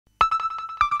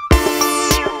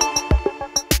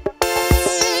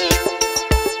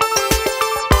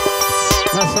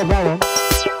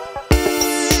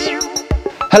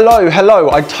Hello,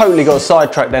 I totally got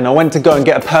sidetracked then. I went to go and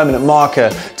get a permanent marker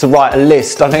to write a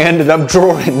list and I ended up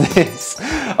drawing this.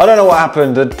 I don't know what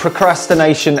happened,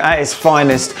 procrastination at its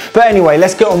finest. But anyway,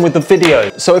 let's get on with the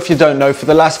video. So if you don't know, for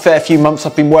the last fair few months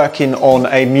I've been working on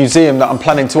a museum that I'm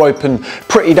planning to open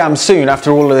pretty damn soon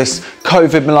after all of this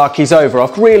COVID malarkey's over.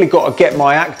 I've really got to get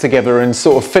my act together and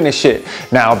sort of finish it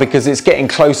now because it's getting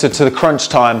closer to the crunch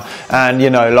time and you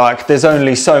know, like there's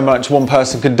only so much one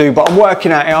person can do, but I'm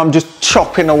working at it. I'm just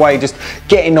chopping away, just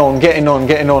getting on,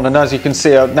 and as you can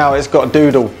see now it's got a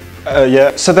doodle.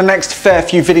 Yeah. So the next fair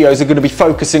few videos are going to be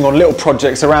focusing on little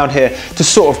projects around here to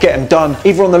sort of get them done,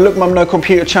 either on the Look Mum No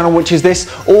Computer channel, which is this,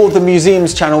 or the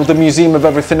museum's channel, the Museum of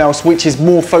Everything Else, which is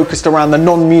more focused around the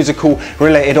non-musical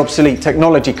related obsolete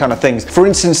technology kind of things. For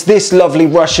instance, this lovely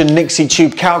Russian Nixie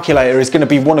tube calculator is going to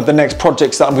be one of the next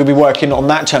projects that I'm going to be working on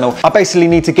that channel. I basically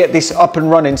need to get this up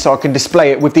and running so I can display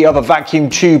it with the other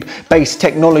vacuum tube based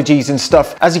technologies and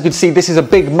stuff. As you can see, this is a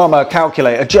big mama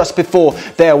calculator just before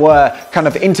there were kind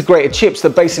of integrated chips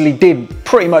that basically did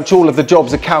pretty much all of the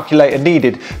jobs a calculator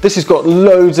needed. This has got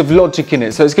loads of logic in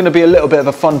it, so it's going to be a little bit of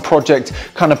a fun project,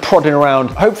 kind of prodding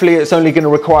around. Hopefully it's only going to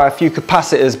require a few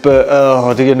capacitors, but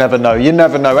oh, you never know, you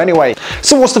never know. Anyway,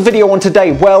 so what's the video on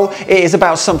today? Well, it is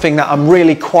about something that I'm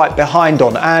really quite behind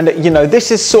on, and you know, this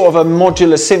is sort of a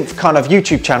modular synth kind of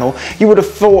YouTube channel. You would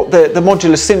have thought that the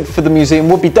modular synth for the museum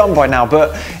would be done by now,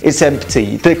 but it's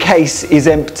empty. The case is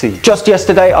empty. Just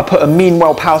yesterday I put a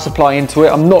Meanwell power supply into it.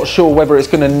 I'm not sure whether it's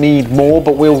going to need more,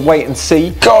 but we'll wait and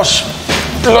see. Gosh,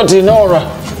 bloody Nora.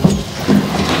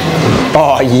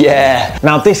 Oh yeah.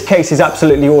 Now this case is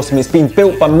absolutely awesome. It's been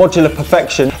built by Modular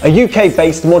Perfection, a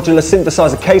UK-based modular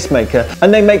synthesizer case maker,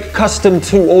 and they make custom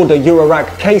to order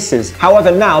Eurorack cases.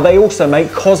 However, now they also make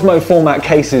Cosmo format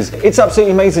cases. It's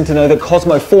absolutely amazing to know that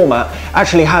Cosmo format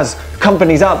actually has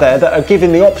companies out there that are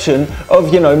giving the option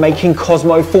of, you know, making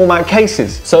Cosmo format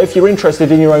cases. So if you're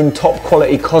interested in your own top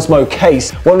quality Cosmo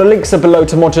case, well, the links are below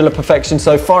to Modular Perfection,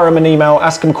 so fire them an email,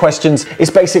 ask them questions. It's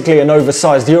basically an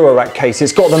oversized Eurorack case.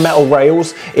 It's got the metal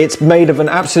rails, it's made of an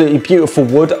absolutely beautiful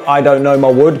wood. I don't know my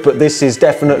wood, but this is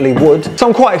definitely wood. So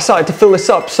I'm quite excited to fill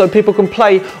this up so people can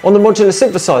play on the modular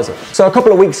synthesizer. So a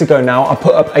couple of weeks ago now, I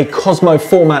put up a Cosmo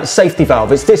format safety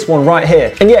valve. It's this one right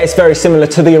here. And yeah, it's very similar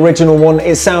to the original one.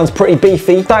 It sounds pretty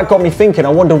beefy. That got me thinking, I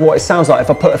wonder what it sounds like if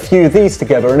I put a few of these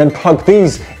together and then plug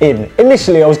these in.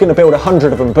 Initially I was going to build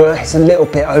 100 of them, but it's a little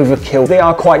bit overkill. They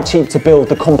are quite cheap to build.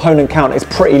 The component count is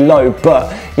pretty low,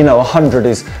 but you know, 100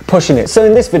 is pushing it. So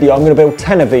in this video I'm going to build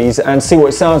 10 of these and see what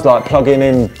it sounds like plugging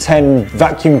in 10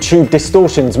 vacuum tube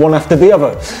distortions one after the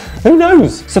other. Who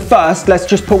knows? So first, let's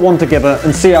just put one together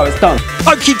and see how it's done.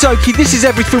 Okie dokie, this is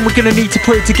everything we're going to need to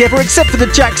put it together, except for the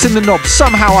jacks and the knobs.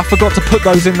 Somehow I forgot to put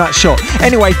those in that shot.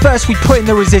 Anyway, first we put in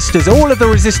the resistors. All of the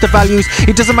resistor values,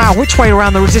 it doesn't matter which way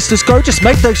around the resistors go, just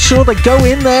make sure they go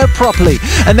in there properly.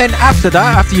 And then after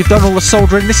that, after you've done all the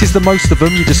soldering, this is the most of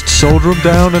them, you just solder them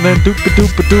down and then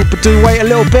doop-a-doop-a-doop-a-doo. Wait a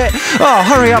little bit. Oh,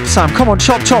 hurry up, Sam. Come on,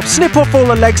 chop, chop. Snip off all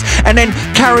the legs and then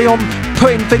carry on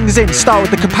putting things in. Start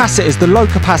with the capacitors, the low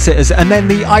capacitors, and then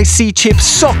the IC chip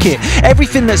socket.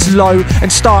 Everything that's low,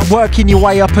 and start working your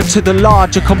way up into the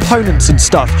larger components and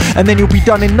stuff. And then you'll be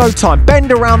done in no time.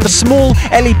 Bend around the small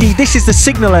LED. This is the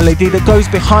signal LED that goes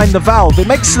behind the valve. It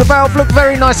makes the valve look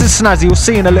very nice and snazzy. You'll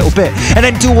see in a little bit. And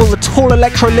then do all the tall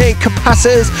electrolytic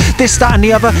capacitors, this, that, and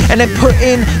the other. And then put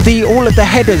in all of the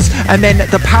headers and then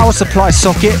the power supply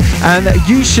socket. And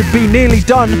you should be nearly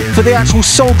done for the actual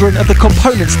soldering of the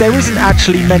components. There isn't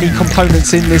actually many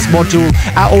components in this module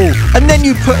at all. And then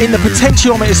you put in the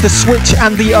potentiometers, the switch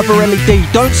and the other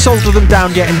LED. Don't solder them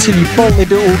down yet until you've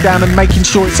bolted it all down and making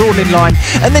sure it's all in line,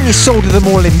 and then you solder them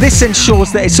all in. This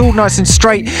ensures that it's all nice and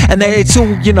straight and that it's all,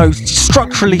 you know,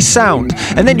 structurally sound.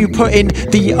 And then you put in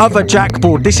the other jack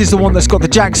board. This is the one that's got the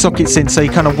jack sockets in, so you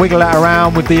kind of wiggle it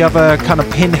around with the other kind of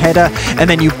pin header, and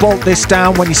then you bolt this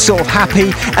down when you're sort of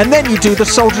happy, and then you do the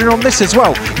soldering on this as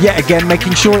well, yet again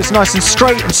making sure it's nice and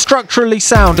straight and structurally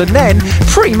sound. And then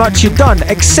pretty much you're done,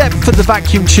 except for the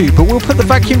vacuum tube. But we'll put the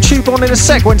vacuum tube on in a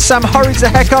sec when Sam hurries the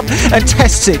heck up and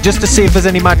tests it just to see if there's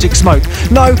any magic smoke.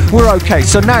 No, we're okay.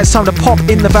 So now it's time to pop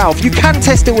in the valve. You can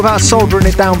test it without soldering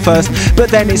it down first, but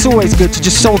then it's always good to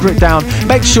just solder it down.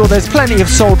 Make sure there's plenty of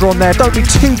solder on there. Don't be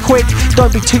too quick,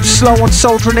 don't be too slow on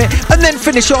soldering it, and then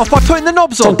finish it off by putting the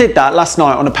knobs on. So I did that last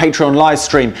night on a Patreon live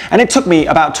stream, and it took me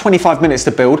about 25 minutes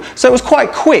to build, so it was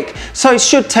quite quick. So it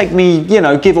should take me, you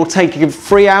know, give or take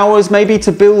 3 hours maybe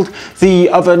to build the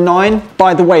other 9.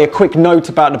 By the way, a quick note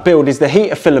about the build is the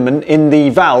heater filament in the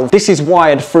valve. This is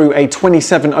wired through a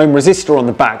 27 ohm resistor on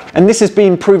the back, and this has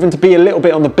been proven to be a little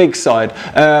bit on the big side.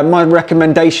 My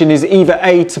recommendation is either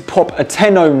A, to pop drop a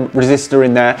 10 ohm resistor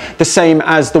in there, the same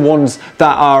as the ones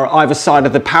that are either side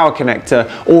of the power connector,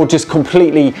 or just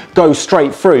completely go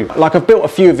straight through. Like, I've built a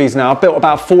few of these now. I've built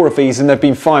about 4 of these and they've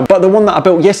been fine. But the one that I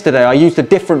built yesterday, I used a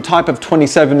different type of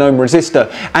 27 ohm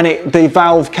resistor, and the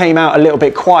valve came out a little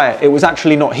bit quiet. It was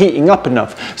actually not heating up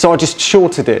enough, so I just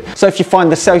shorted it. So if you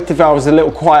find the safety valve is a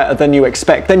little quieter than you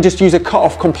expect, then just use a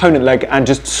cut-off component leg and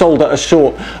just solder a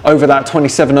short over that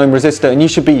 27 ohm resistor, and you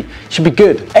should be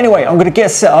good. Anyway, I'm going to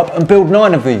get set up and build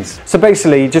 9 of these. So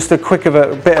basically, just a quick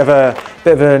bit of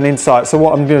an insight. So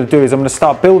what I'm going to do is I'm going to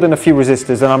start building a few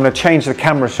resistors, and I'm going to change the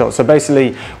camera shot. So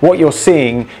basically, what you're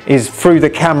seeing is through the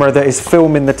camera that is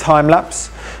filming the time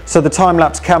lapse. So the time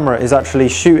lapse camera is actually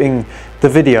shooting the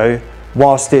video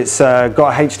whilst it's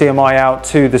got HDMI out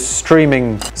to the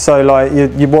streaming. So like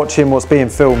you're watching what's being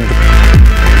filmed.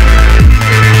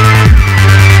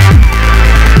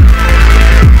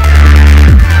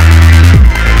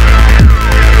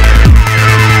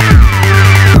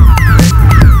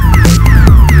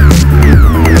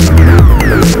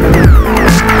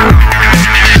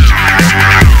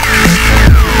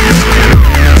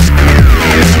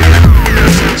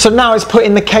 So now it's put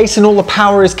in the case and all the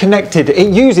power is connected.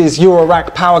 It uses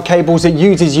Eurorack power cables, it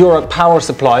uses Eurorack power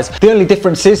supplies. The only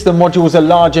difference is the modules are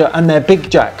larger and they're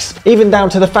big jacks. Even down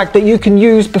to the fact that you can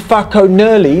use Bafako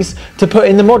knurlies to put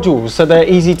in the modules, so they're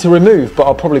easy to remove, but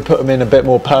I'll probably put them in a bit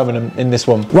more permanent in this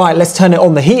one. Right, let's turn it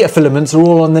on. The heater filaments are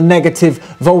all on the negative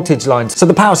voltage lines. So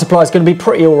the power supply is going to be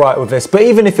pretty alright with this, but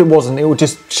even if it wasn't, it would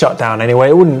just shut down anyway.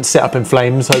 It wouldn't sit up in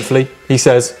flames, hopefully. He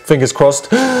says, fingers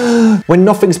crossed. When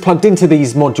nothing's plugged into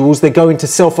these modules, they go into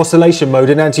self-oscillation mode,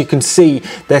 and as you can see,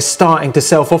 they're starting to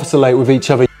self-oscillate with each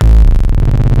other.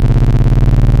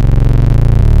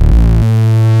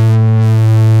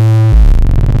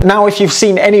 Now, if you've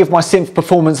seen any of my synth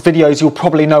performance videos, you'll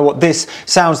probably know what this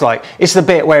sounds like. It's the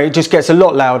bit where it just gets a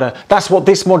lot louder. That's what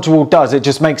this module does. It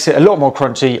just makes it a lot more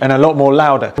crunchy and a lot more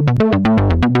louder.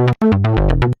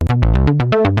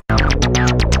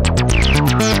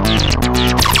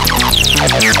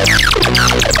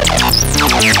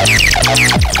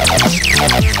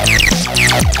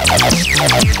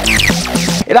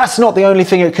 That's not the only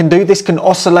thing it can do. This can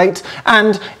oscillate,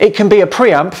 and it can be a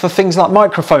preamp for things like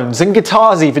microphones and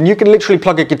guitars even. You can literally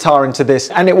plug a guitar into this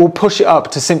and it will push it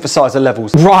up to synthesizer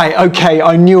levels. Right, okay,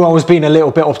 I knew I was being a little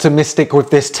bit optimistic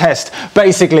with this test.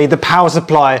 Basically, the power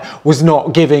supply was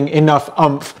not giving enough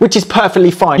oomph, which is perfectly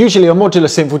fine. Usually a modular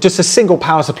synth with just a single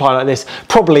power supply like this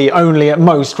probably only at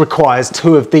most requires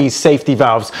 2 of these safety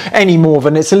valves. Any more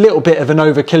than it's a little bit of an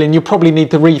overkill, and you probably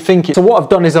need to rethink it. So what I've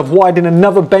done is I've wired in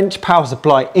another bench power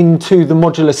supply into the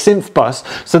modular synth bus.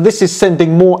 So this is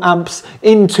sending more amps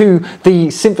into the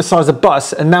synthesizer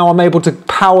bus, and now I'm able to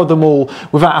power them all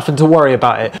without having to worry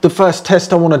about it. The first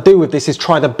test I want to do with this is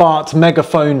try the Bart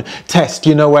megaphone test,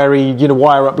 you know, where he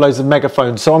wire up loads of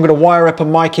megaphones. So I'm going to wire up a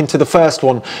mic into the first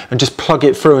one and just plug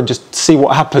it through and just see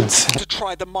what happens. To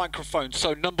try the microphone,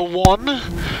 so number 1,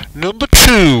 number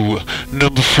 2,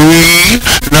 number 3,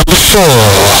 number 4,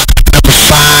 number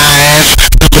 5,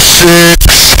 number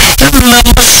 6, and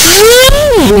number 7,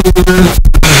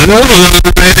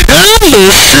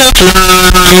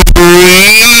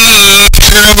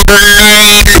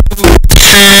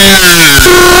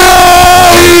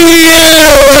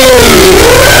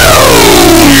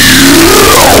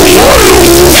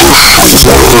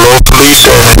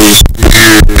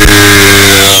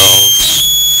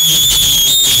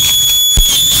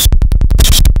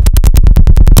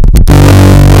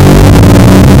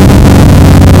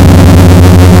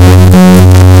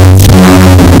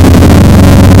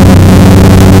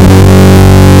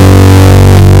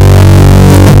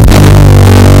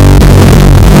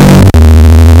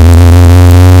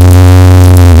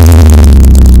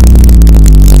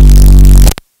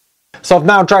 So I've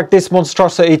now dragged this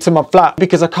monstrosity to my flat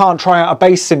because I can't try out a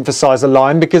bass synthesizer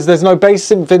line because there's no bass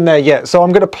synth in there yet. So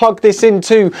I'm going to plug this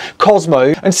into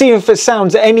Cosmo and see if it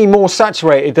sounds any more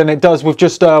saturated than it does with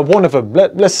just one of them.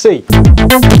 Let's see.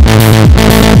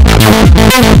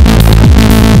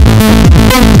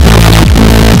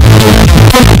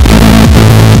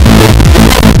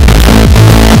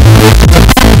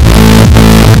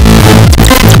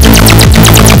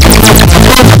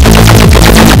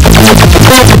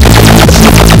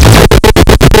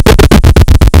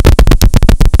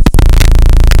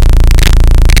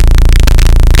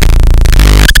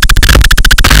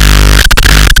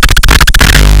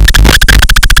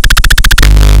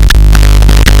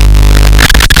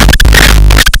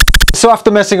 So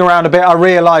after messing around a bit, I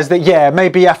realised that, yeah,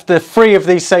 maybe after 3 of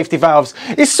these safety valves,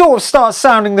 it sort of starts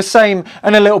sounding the same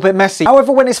and a little bit messy.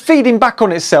 However, when it's feeding back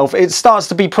on itself, it starts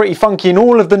to be pretty funky, and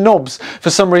all of the knobs, for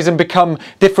some reason, become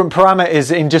different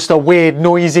parameters in just a weird,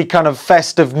 noisy kind of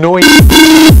fest of noise.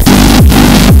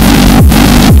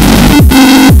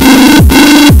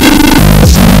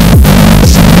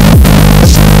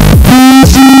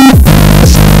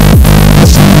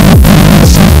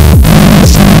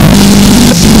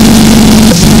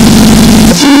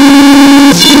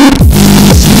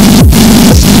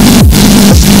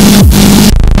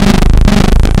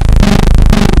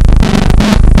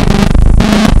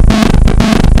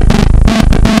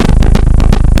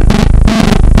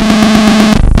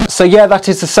 So yeah, that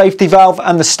is the safety valve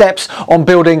and the steps on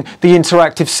building the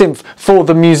interactive synth for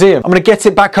the museum. I'm going to get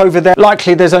it back over there.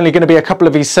 Likely there's only going to be a couple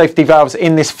of these safety valves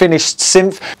in this finished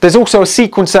synth. There's also a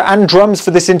sequencer and drums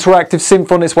for this interactive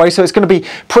synth on its way, so it's going to be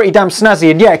pretty damn snazzy.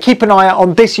 And yeah, keep an eye out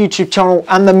on this YouTube channel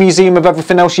and the Museum of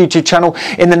Everything Else YouTube channel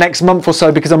in the next month or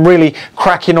so, because I'm really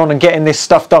cracking on and getting this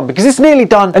stuff done, because it's nearly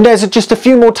done and there's just a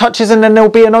few more touches and then there'll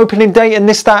be an opening date and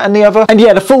this, that and the other. And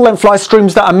yeah, the full length live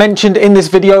streams that I mentioned in this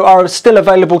video are still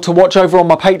available to watch over on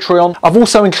my Patreon. I've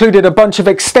also included a bunch of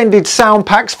extended sound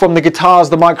packs from the guitars,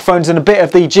 the microphones, and a bit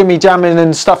of the jimmy jamming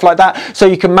and stuff like that, so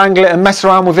you can mangle it and mess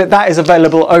around with it. That is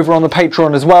available over on the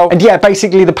Patreon as well. And yeah,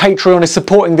 basically the Patreon is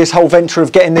supporting this whole venture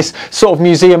of getting this sort of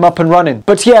museum up and running.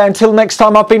 But yeah, until next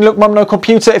time, I've been Look Mum No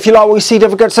Computer. If you like what you see, don't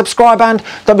forget to subscribe and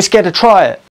don't be scared to try it.